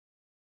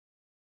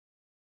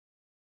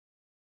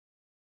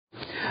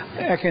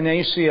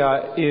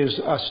Echinacea is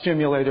a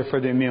stimulator for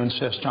the immune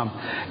system,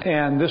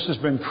 and this has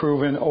been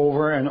proven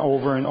over and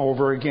over and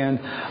over again.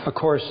 Of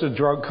course, the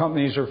drug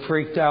companies are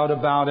freaked out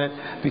about it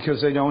because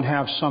they don't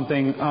have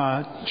something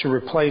to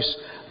replace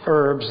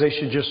herbs. They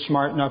should just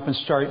smarten up and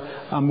start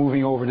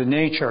moving over to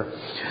nature.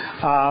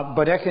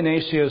 But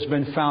Echinacea has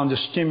been found to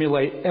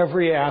stimulate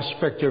every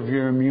aspect of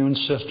your immune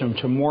system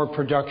to more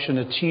production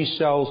of T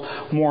cells,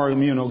 more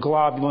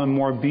immunoglobulin,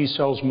 more B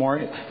cells, more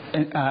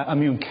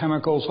immune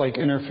chemicals like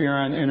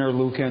interferon,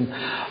 interleukin.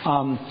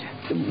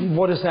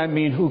 What does that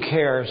mean? Who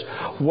cares?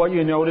 What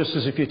you notice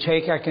is if you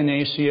take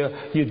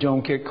Echinacea, you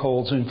don't get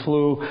colds and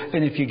flu.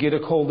 And if you get a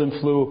cold and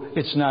flu,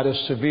 it's not as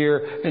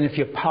severe. And if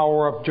you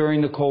power up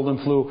during the cold and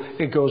flu,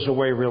 it goes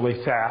away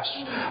really fast.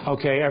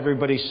 Okay,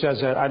 everybody says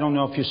that. I don't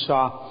know if you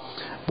saw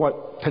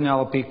what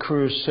Penelope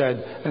Cruz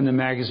said in the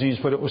magazines,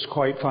 but it was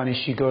quite funny.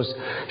 She goes,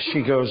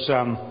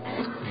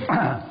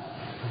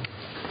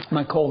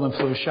 my cold and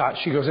flu shot.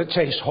 She goes, it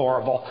tastes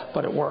horrible,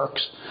 but it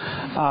works.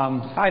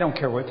 I don't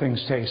care what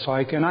things taste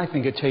like, and I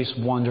think it tastes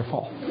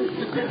wonderful.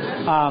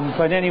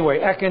 But anyway,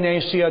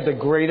 Echinacea, the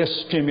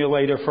greatest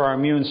stimulator for our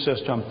immune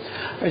system.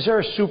 Is there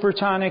a super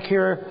tonic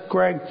here,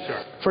 Greg?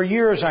 Sure. For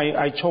years,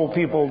 I told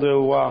people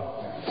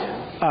to...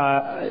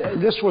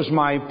 this was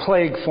my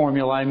plague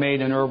formula I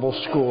made in herbal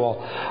school.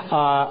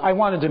 I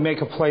wanted to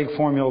make a plague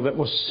formula that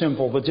was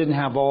simple but didn't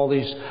have all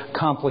these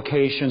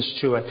complications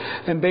to it.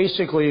 And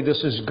basically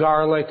this is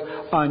garlic,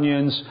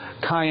 onions,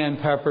 cayenne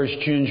peppers,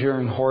 ginger,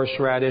 and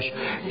horseradish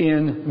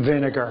in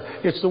vinegar.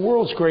 It's the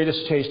world's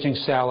greatest tasting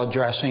salad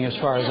dressing as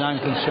far as I'm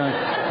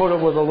concerned. Put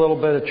it with a little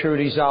bit of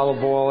Trudy's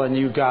olive oil and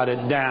you got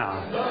it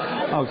down.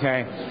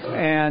 Okay?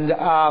 And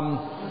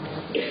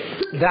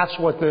that's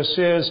what this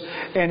is,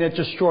 and it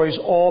destroys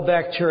all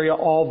bacteria,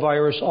 all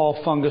virus,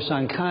 all fungus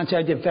on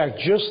contact. In fact,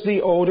 just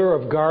the odor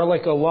of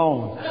garlic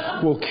alone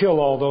will kill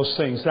all those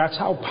things. That's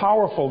how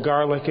powerful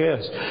garlic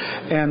is.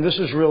 And this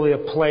is really a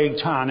plague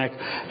tonic.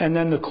 And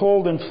then the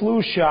cold and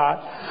flu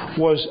shot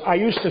was, I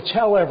used to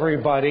tell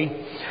everybody,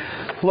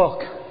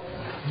 look,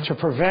 to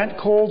prevent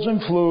colds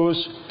and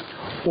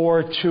flus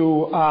or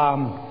to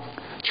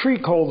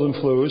treat cold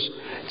and flus,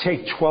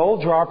 take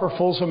 12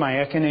 dropperfuls of my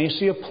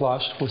Echinacea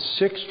Plus with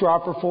 6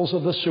 dropperfuls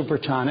of the Super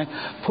Tonic,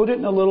 put it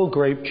in a little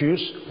grape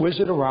juice, whiz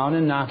it around,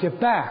 and knock it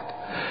back.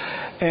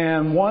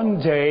 And one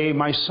day,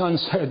 my son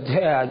said,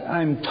 Dad,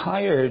 I'm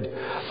tired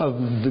of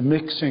the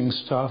mixing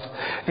stuff.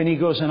 And he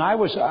goes, and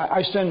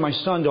I send my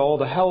son to all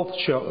the health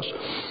shows.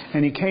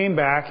 And he came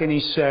back and he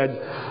said,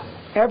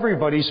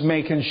 everybody's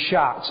making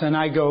shots. And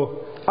I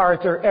go,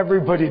 Arthur,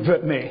 everybody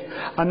but me.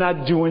 I'm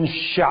not doing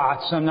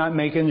shots. I'm not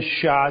making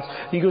shots.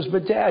 He goes,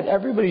 but Dad,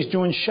 everybody's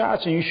doing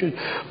shots, and you should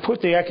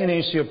put the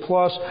Echinacea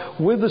Plus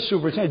with the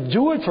Super Tonic.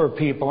 Do it for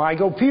people. I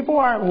go, people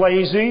aren't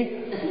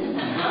lazy.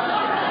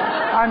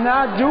 I'm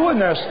not doing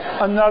this.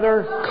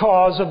 Another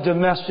cause of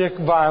domestic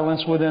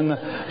violence within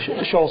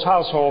the Schulze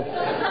household.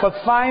 But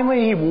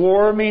finally, he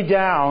wore me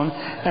down,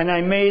 and I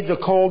made the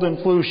cold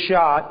and flu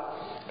shot.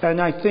 And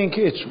I think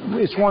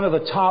it's one of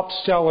the top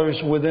sellers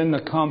within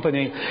the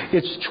company.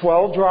 It's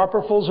 12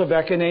 dropperfuls of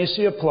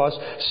Echinacea Plus,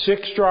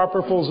 6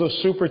 dropperfuls of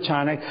Super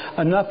Tonic,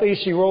 enough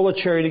acerola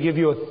cherry to give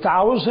you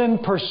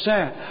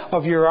 1,000%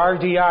 of your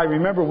RDI.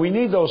 Remember, we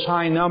need those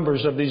high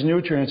numbers of these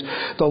nutrients.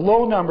 The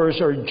low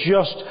numbers are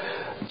just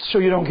so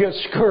you don't get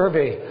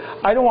scurvy.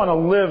 I don't want to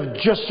live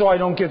just so I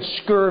don't get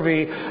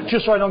scurvy,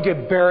 just so I don't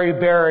get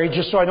beriberi,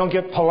 just so I don't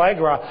get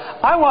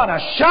pellagra. I want to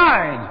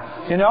shine.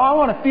 You know, I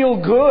want to feel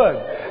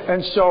good.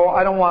 And so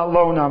I don't want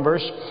low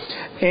numbers.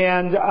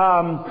 And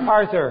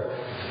Arthur,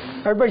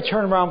 everybody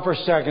turn around for a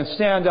second.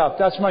 Stand up.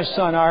 That's my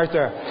son,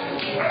 Arthur.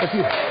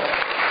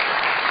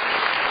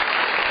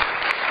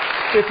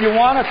 If you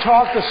want to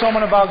talk to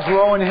someone about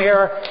growing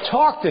hair,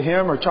 talk to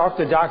him or talk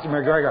to Dr.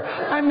 McGregor.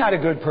 I'm not a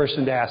good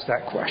person to ask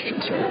that question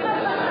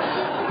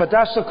to. But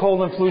that's the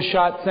cold and flu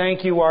shot.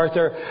 Thank you,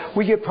 Arthur.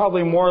 We get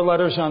probably more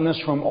letters on this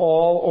from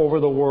all over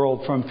the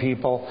world from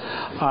people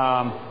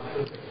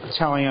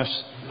telling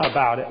us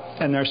about it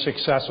and their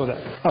success with it.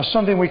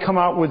 Something we come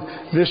out with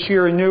this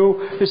year new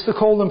is the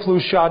cold and flu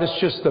shot. It's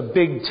just the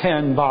Big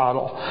 10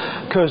 bottle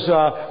because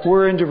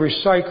we're into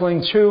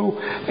recycling too,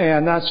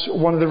 and that's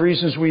one of the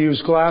reasons we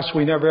use glass.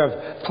 We never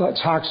have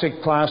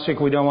toxic plastic.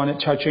 We don't want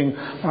it touching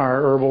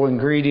our herbal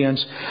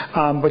ingredients.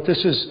 But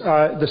this is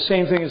the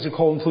same thing as the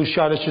cold and flu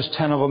shot. It's just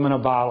 10 of them in a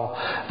bottle.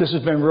 This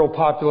has been real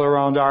popular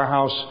around our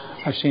house.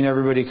 I've seen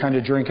everybody kind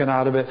of drinking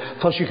out of it.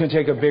 Plus you can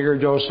take a bigger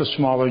dose, a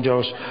smaller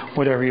dose,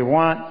 whatever you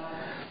want.